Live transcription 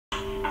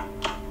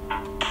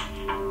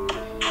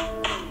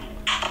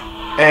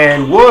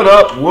And what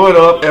up,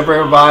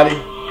 everybody?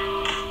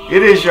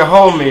 It is your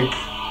homie,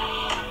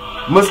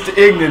 Mr.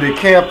 Ignut at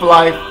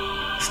Camplife.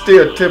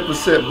 Still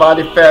 10%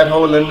 body fat,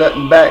 holding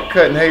nothing back,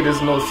 cutting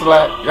haters no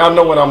slack. Y'all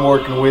know what I'm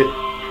working with.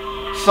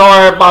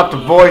 Sorry about the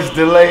voice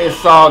delay,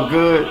 it's all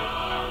good.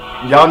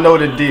 Y'all know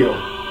the deal.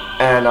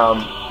 And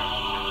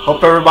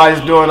hope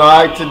everybody's doing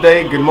alright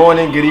today. Good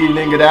morning, good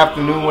evening, good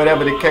afternoon,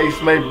 whatever the case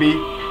may be.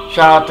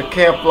 Shout out to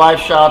Camplife,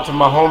 shout out to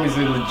my homies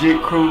in the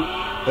Legit crew.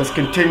 Let's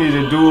continue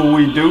to do what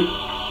we do.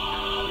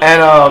 And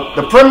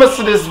the premise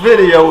of this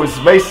video is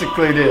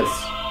basically this.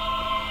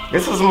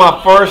 This is my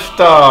first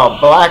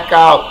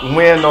blackout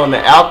win on the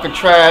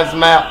Alcatraz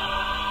map.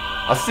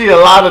 I see a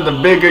lot of the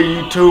bigger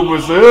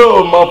YouTubers say,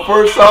 oh, my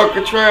first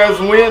Alcatraz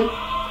win.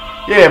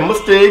 Yeah,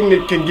 Mr.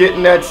 Ignut can get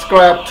in that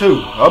scrap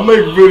too. I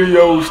make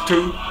videos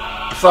too.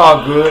 It's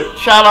all good.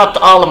 Shout out to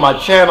all of my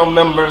channel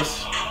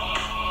members.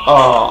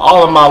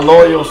 All of my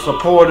loyal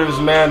supporters,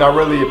 man. I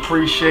really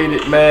appreciate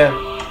it, man.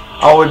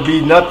 I would be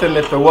nothing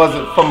if it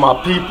wasn't for my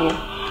people.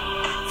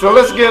 So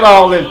let's get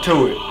all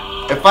into it.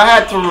 If I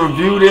had to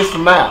review this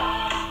map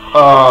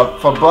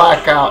for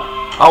Blackout,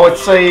 I would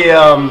say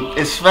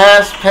it's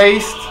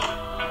fast-paced.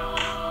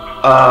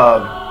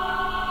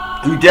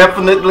 You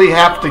definitely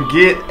have to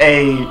get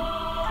a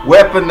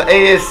weapon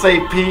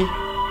ASAP.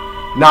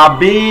 Now,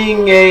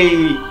 being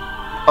a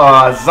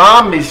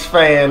Zombies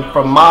fan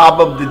from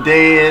Mob of the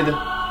Dead,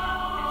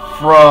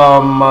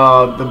 from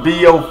the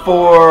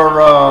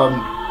BO4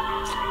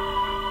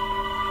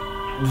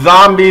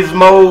 Zombies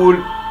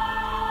mode,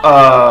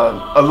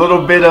 a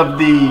little bit of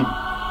the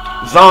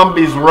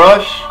Zombies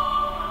Rush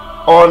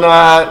on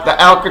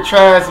the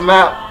Alcatraz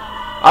map,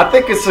 I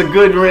think it's a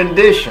good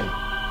rendition.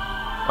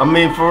 I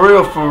mean, for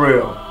real, for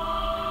real.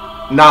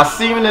 Now,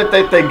 seeing that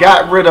they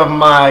got rid of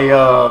my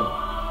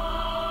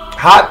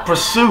Hot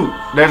Pursuit,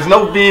 there's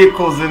no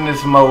vehicles in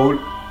this mode.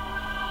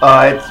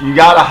 You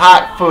gotta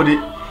hot foot it.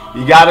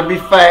 You gotta be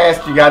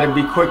fast. You gotta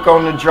be quick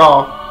on the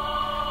draw.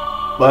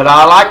 But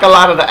I like a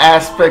lot of the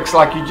aspects,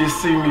 like you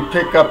just see me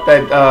pick up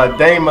that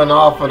Damon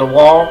off of the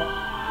wall.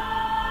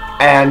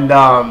 And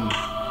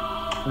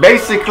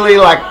basically,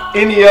 like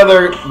any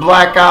other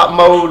blackout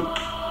mode,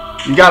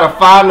 you gotta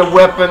find the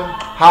weapon,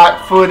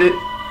 hot-footed.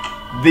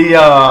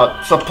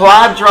 The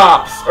supply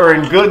drops are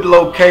in good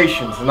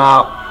locations.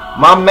 Now,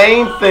 my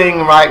main thing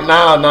right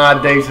now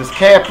nowadays is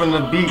camping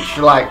the beach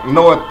like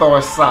north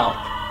or south.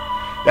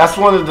 That's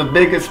one of the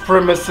biggest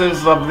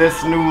premises of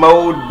this new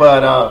mode,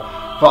 but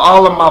for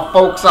all of my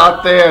folks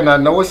out there, and I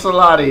know it's a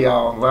lot of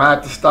y'all, but I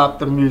have to stop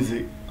the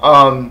music.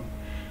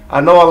 I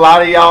know a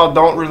lot of y'all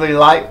don't really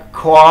like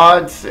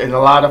quads, and a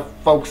lot of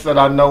folks that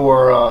I know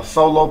are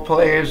solo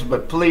players,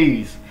 but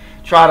please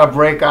try to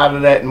break out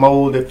of that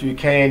mode if you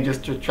can,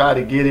 just to try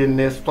to get in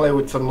this, play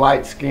with some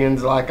light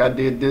skins like I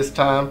did this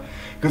time.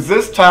 Because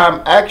this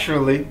time,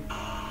 actually,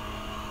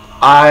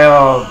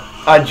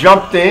 I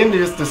jumped in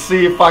just to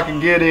see if I could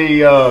get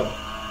a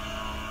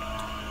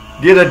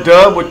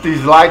dub with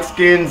these light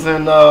skins,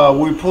 and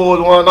we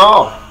pulled one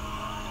off.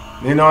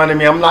 You know what I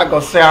mean? I'm not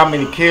gonna say how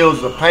many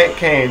kills or paint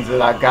cans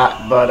that I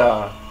got,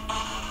 but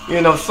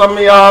you know, some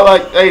of y'all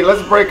like, hey,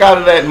 let's break out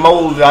of that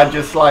mold. I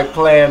just like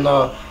playing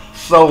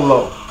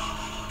solo.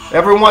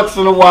 Every once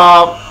in a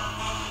while,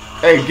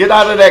 hey, get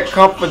out of that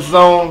comfort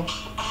zone.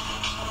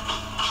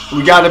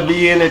 We gotta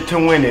be in it to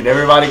win it.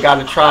 Everybody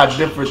gotta try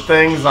different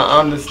things. I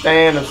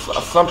understand.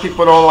 Some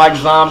people don't like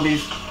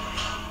zombies.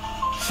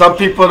 Some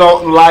people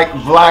don't like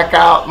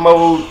blackout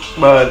mode,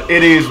 but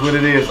it is what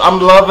it is.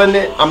 I'm loving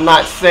it. I'm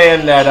not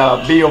saying that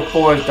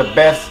BO4 is the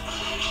best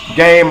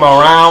game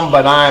around,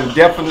 but I'm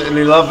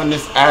definitely loving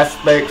this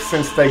aspect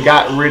since they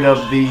got rid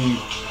of the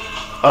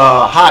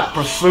Hot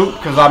Pursuit,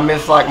 because I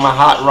miss like my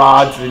hot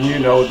rods and, you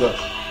know, the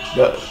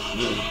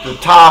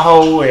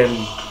Tahoe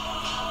and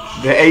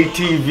the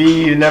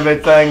ATV and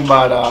everything.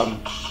 But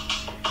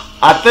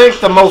I think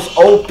the most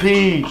OP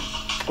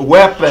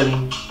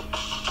weapon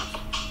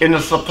in the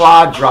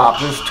supply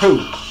drop, there's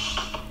two.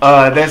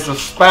 There's the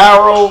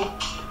Sparrow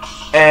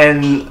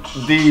and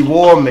the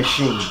War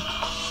Machine.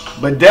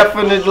 But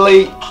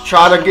definitely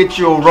try to get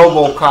you a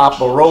Robocop.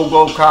 A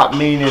Robocop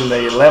meaning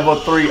the level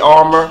 3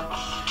 armor.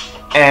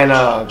 And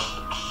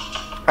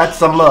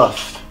that's a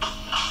must.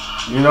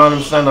 You know what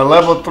I'm saying? A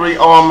level 3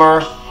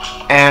 armor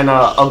and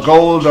a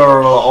gold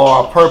or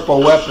a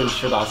purple weapon,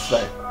 should I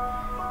say.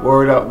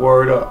 Word up,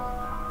 word up.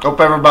 Hope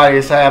everybody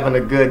is having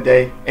a good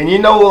day. And you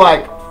know,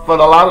 like, for a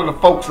lot of the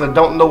folks that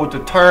don't know what the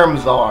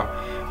terms are,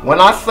 when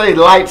I say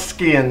light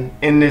skin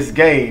in this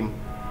game,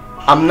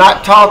 I'm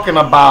not talking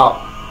about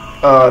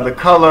the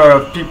color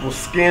of people's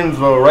skins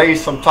or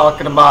race. I'm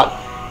talking about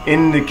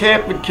in the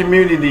camping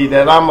community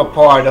that I'm a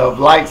part of.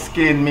 Light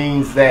skin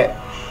means that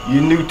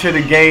you're new to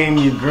the game,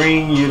 you're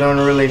green, you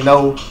don't really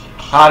know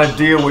how to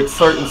deal with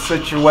certain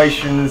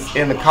situations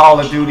in the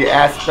Call of Duty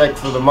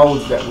aspects of the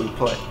modes that we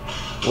play.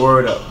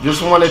 Word up.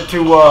 Just wanted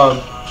to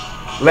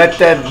let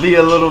that be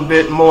a little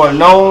bit more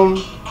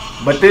known.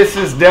 But this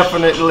is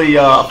definitely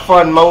a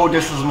fun mode.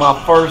 This is my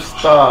first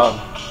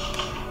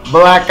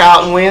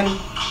blackout win,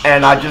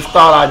 and I just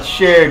thought I'd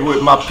share it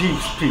with my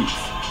peeps.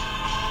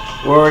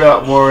 Word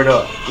up, word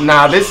up.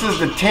 Now this is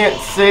the tent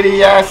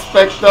city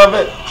aspect of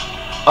it.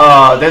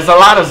 There's a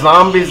lot of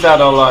zombies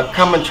that'll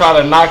come and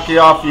try to knock you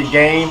off your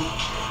game.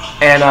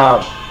 And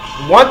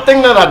one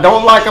thing that I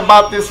don't like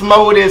about this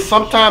mode is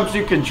sometimes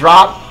you can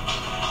drop,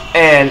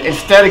 and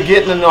instead of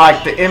getting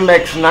like the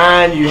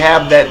MX9, you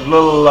have that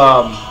little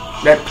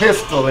that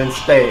pistol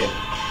instead.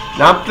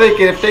 Now I'm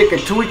thinking if they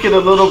could tweak it a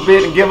little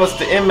bit and give us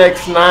the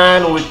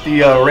MX9 with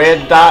the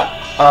red dot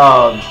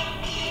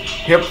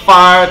hip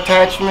fire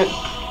attachment,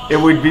 it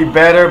would be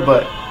better.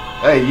 But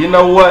hey, you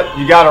know what?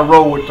 You gotta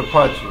roll with the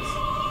punches.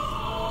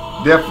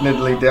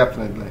 Definitely,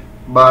 definitely.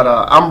 But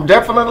I'm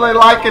definitely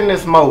liking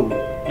this mode.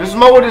 This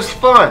mode is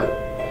fun.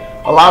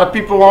 A lot of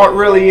people aren't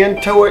really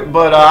into it,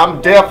 but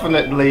I'm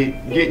definitely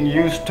getting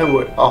used to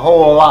it a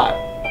whole lot.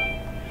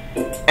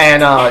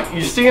 And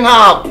you seen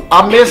how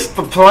I missed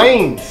the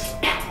planes.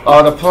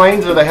 The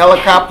planes or the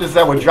helicopters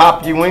that would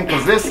drop you in,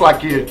 because this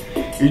like you're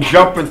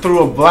jumping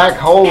through a black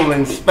hole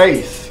in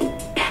space.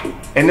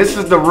 And this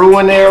is the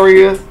ruin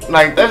area.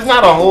 Like, there's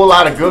not a whole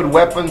lot of good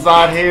weapons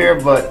out here,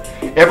 but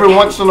every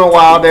once in a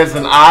while there's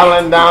an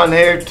island down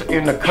here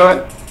in the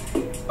cut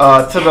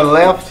to the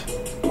left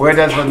where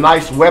there's a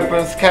nice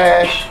weapons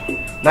cache.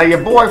 Now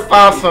your boy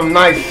found some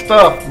nice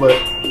stuff, but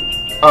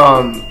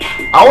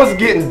I was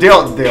getting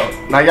dealt.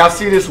 Now y'all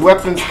see this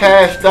weapons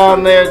cache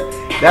down there?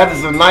 That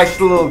is a nice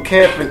little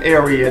camping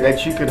area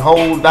that you can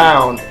hold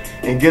down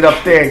and get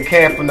up there and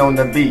camping on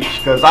the beach.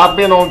 Because I've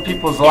been on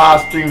people's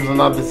live streams and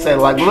I've been saying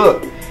like,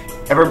 look,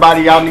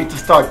 everybody, y'all need to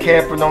start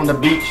camping on the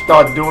beach,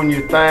 start doing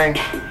your thing.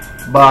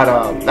 But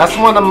that's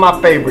one of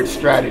my favorite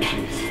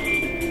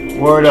strategies.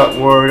 Word up,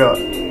 word up.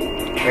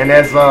 And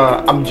as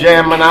I'm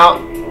jamming out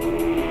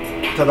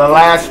to the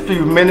last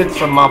few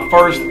minutes of my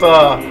first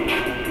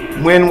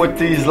win with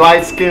these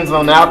light skins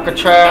on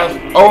Alcatraz,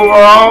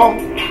 overall,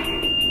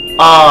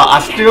 I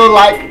still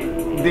like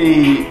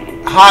the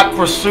Hot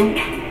Pursuit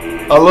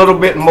a little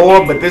bit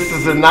more, but this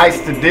is a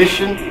nice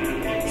addition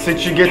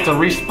since you get to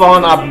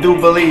respawn, I do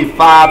believe,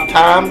 5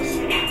 times,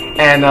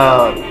 and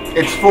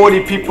it's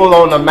 40 people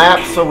on the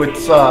map, so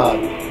it's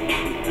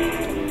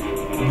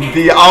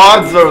the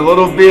odds are a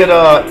little bit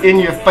in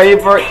your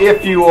favor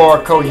if you are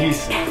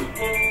cohesive.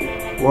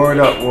 Word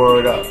up,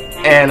 word up.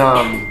 And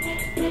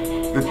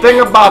the thing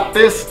about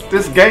this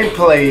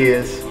gameplay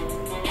is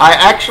I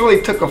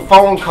actually took a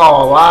phone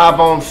call live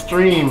on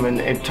stream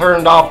and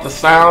turned off the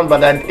sound,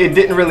 but it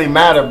didn't really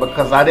matter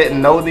because I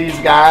didn't know these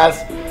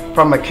guys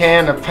from a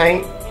can of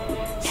paint.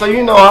 So,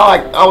 you know,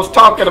 I was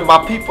talking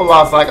about people,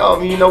 I was like,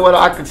 oh, you know what,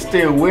 I could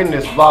still win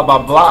this, blah,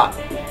 blah, blah.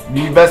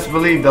 You best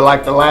believe that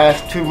like the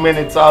last 2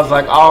 minutes, I was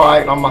like,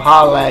 alright, I'm gonna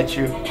holler at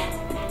you.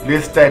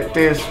 This, that,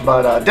 this,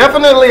 but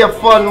definitely a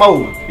fun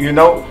mode, you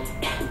know.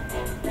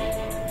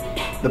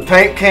 The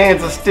paint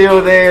cans are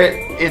still there.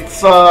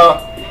 It's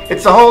a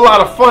whole lot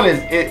of fun.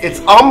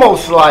 It's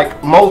almost like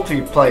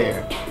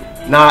multiplayer.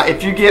 Now,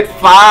 if you get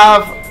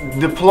 5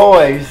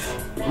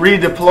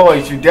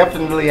 redeploys, you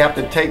definitely have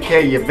to take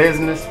care of your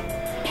business.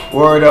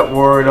 Word up,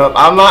 word up.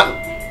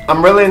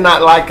 I'm really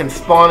not liking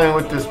spawning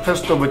with this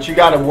pistol, but you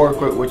gotta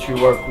work with what you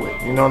work with.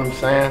 You know what I'm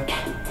saying?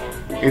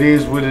 It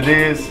is what it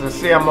is. So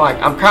see, I'm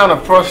kind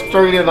of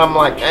frustrated. I'm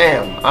like,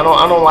 damn, I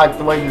don't like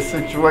the way the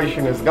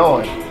situation is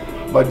going.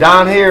 But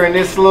down here in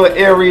this little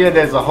area,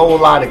 there's a whole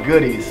lot of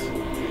goodies.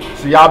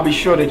 So y'all be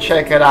sure to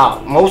check it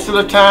out. Most of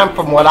the time,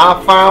 from what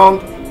I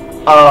found,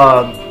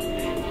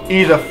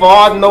 either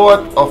far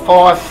north or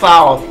far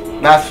south,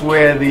 that's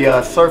where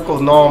the circle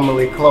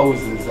normally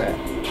closes at.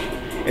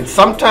 And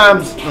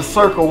sometimes the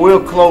circle will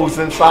close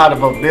inside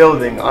of a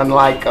building,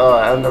 unlike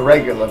on the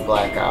regular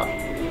blackout.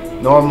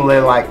 Normally,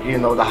 like, you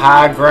know, the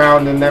high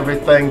ground and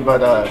everything, but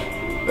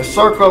the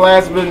circle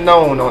has been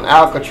known on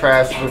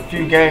Alcatraz for a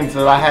few games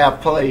that I have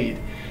played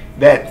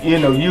that, you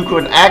know, you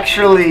could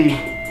actually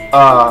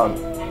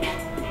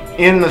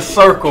in the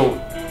circle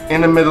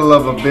in the middle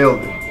of a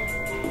building.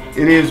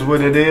 It is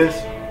what it is.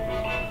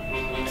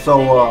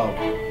 So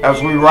as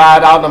we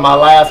ride out in my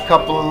last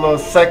couple of little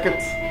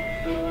seconds,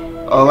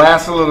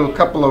 last little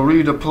couple of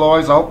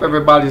redeploys, I hope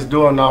everybody's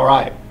doing all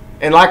right.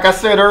 And like I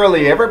said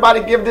earlier,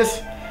 everybody give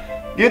this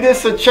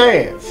a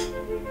chance.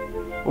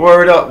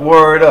 Word up,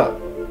 word up.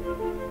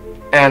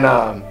 And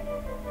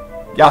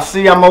y'all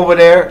see I'm over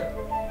there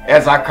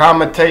as I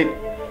commentate.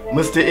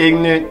 Mr.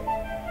 Ignut,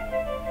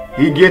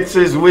 he gets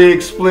his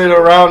wig split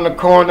around the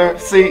corner.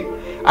 See,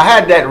 I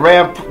had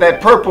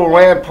that purple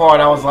rampart.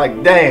 I was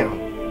like, damn,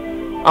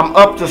 I'm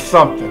up to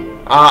something.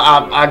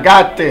 I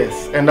got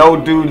this. And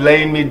old dude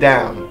laid me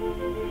down.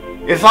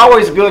 It's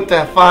always good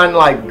to find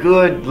like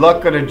good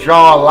luck of the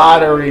draw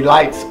lottery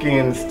light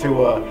skins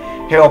to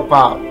help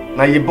out.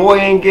 Now your boy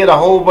ain't get a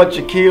whole bunch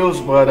of kills,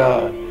 but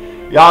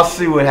y'all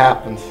see what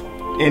happens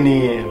in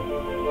the end.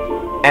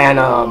 And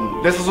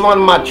this is one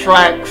of my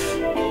tracks,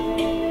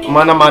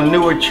 one of my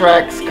newer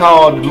tracks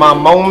called My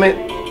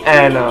Moment.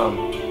 And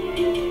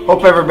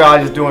hope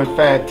everybody's doing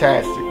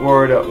fantastic.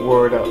 Word up,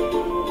 word up.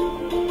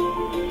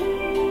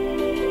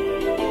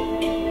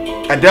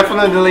 I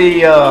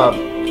definitely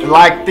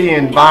like the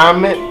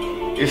environment.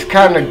 It's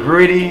kind of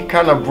gritty,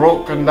 kind of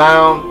broken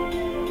down,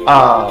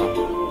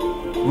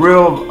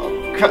 real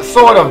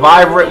sort of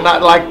vibrant,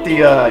 not like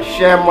the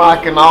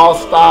Shamrock and All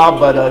style,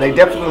 but they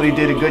definitely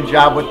did a good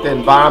job with the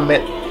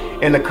environment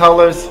and the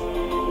colors.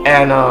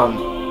 And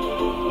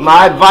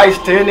my advice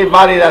to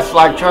anybody that's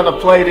like trying to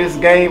play this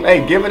game,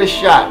 hey, give it a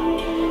shot.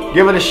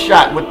 Give it a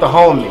shot with the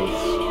homies.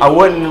 I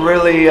wouldn't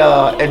really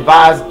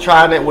advise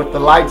trying it with the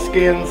light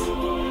skins,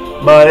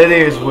 but it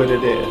is what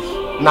it is.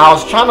 Now I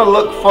was trying to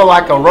look for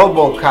like a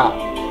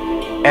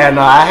RoboCop, and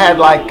I had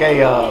like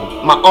a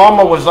my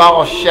armor was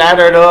all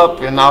shattered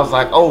up, and I was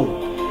like, oh,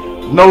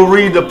 no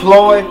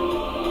redeploy.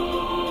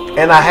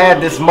 And I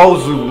had this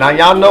Mozu. Now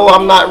y'all know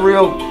I'm not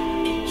real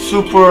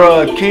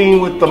super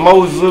keen with the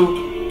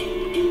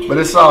Mozu, but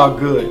it's all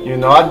good. You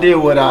know, I did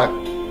what I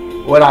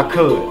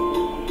could.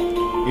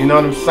 You know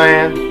what I'm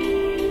saying?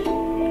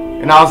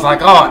 And I was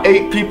like, oh,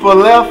 8 people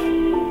left?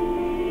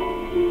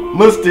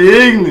 Mr.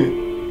 Ignut.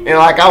 And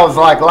like I was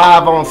like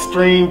live on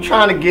stream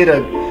trying to get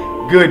a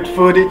good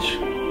footage.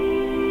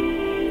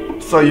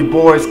 So your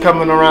boy's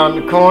coming around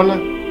the corner.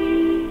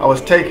 I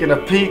was taking a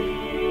peek.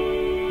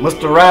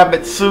 Mr.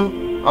 Rabbit suit.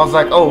 I was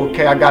like, oh,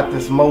 okay, I got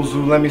this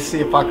Mozu. Let me see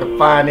if I could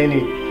find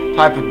any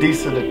type of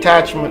decent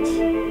attachments.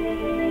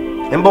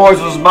 And boys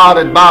was about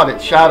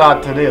it. Shout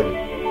out to them.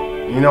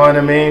 You know what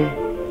I mean?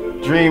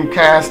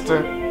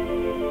 Dreamcaster,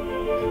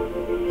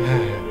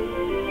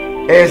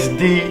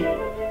 SD,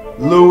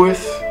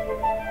 Lewis.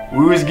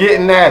 We was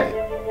getting at it.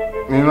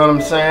 You know what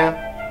I'm saying?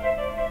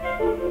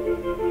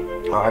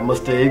 Alright,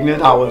 Mr.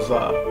 Ignut. I was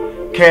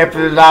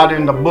camping it out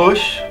in the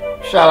bush.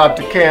 Shout out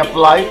to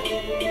Camplife.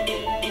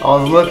 I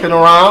was looking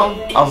around.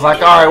 I was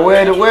like, alright,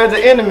 where the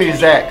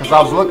enemies at? Because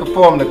I was looking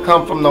for them to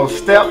come from those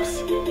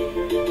steps.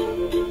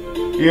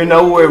 You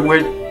know,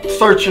 we're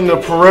searching the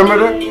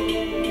perimeter.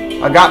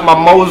 I got my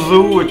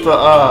Mozu with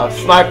the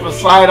sniper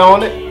sight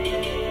on it.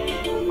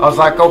 I was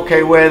like,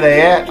 okay, where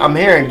they at? I'm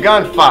hearing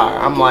gunfire.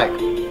 I'm like,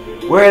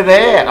 where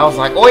they at? I was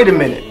like, wait a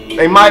minute.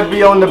 They might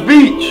be on the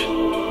beach.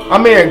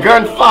 I'm hearing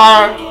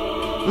gunfire.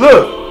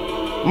 Look,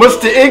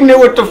 Mr. Ignut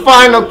with the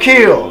final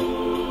kill.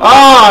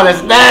 Oh,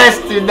 that's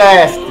nasty,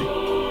 nasty.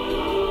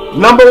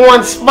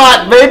 #1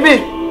 spot,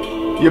 baby.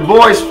 Your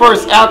boy's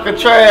first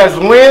Alcatraz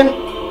win.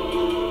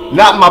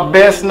 Not my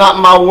best, not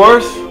my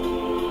worst.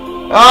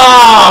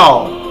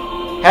 Oh,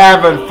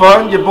 having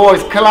fun. Your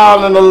boy's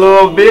clowning a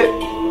little bit.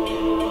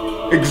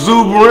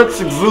 Exuberance.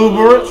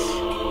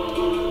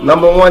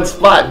 #1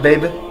 spot,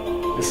 baby.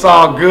 It's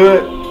all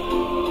good.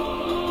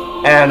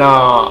 And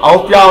I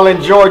hope y'all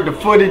enjoyed the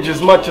footage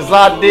as much as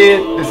I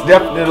did. This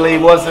definitely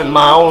wasn't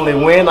my only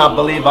win. I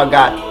believe I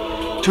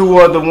got 2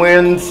 other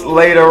wins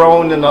later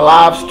on in the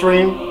live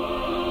stream.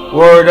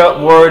 Word up,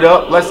 word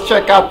up. Let's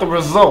check out the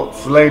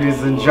results,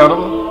 ladies and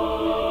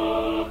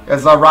gentlemen,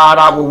 as I ride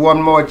out with one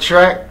more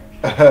track.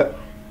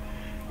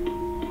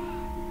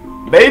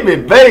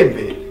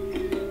 Baby.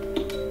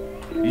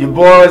 Your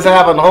boy is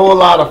having a whole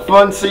lot of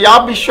fun. So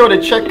y'all be sure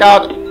to check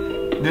out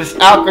this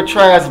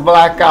Alcatraz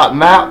Blackout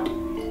map.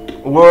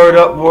 Word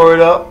up, word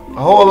up.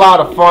 A whole lot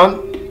of fun.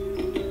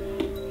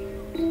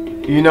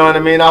 You know what I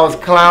mean? I was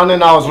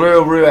clowning. I was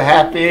real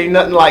happy. Ain't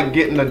nothing like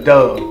getting a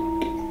dub.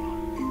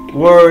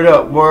 Word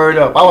up, word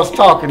up. I was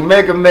talking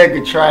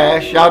mega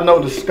trash. Y'all know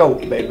the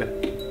scope, baby.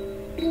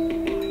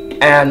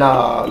 And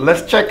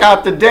let's check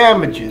out the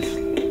damages.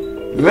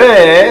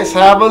 Let's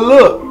have a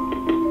look.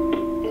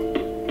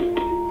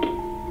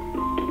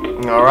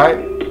 Alright.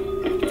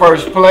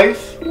 First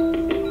place.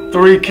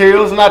 3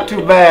 kills. Not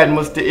too bad,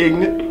 Mr.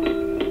 Ignut.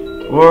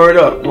 Word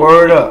up,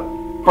 word up.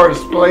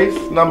 First place.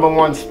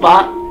 #1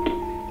 spot.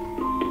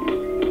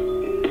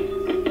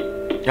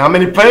 How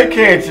many paint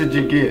cans did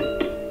you get?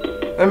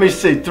 Let me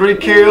see. 3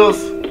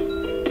 kills.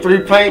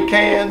 3 paint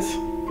cans.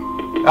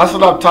 That's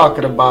what I'm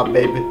talking about,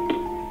 baby.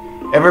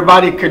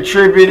 Everybody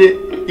contributed.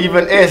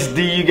 Even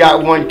SD, you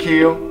got 1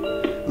 kill.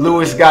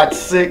 Lewis got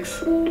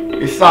 6.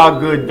 It's all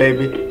good,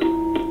 baby.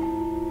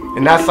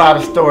 And that's how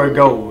the story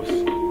goes.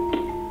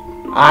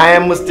 I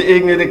am Mr.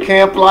 Ignut of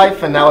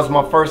Camplife, and that was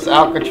my first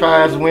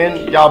Alcatraz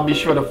win. Y'all be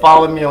sure to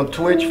follow me on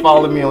Twitch,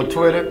 follow me on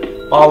Twitter,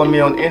 follow me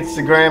on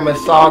Instagram.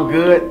 It's all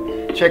good.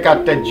 Check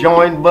out that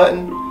join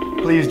button.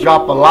 Please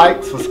drop a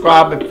like,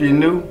 subscribe if you're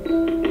new.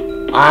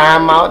 I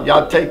am out.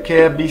 Y'all take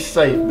care. Be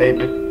safe,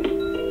 baby.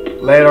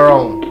 Later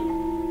on.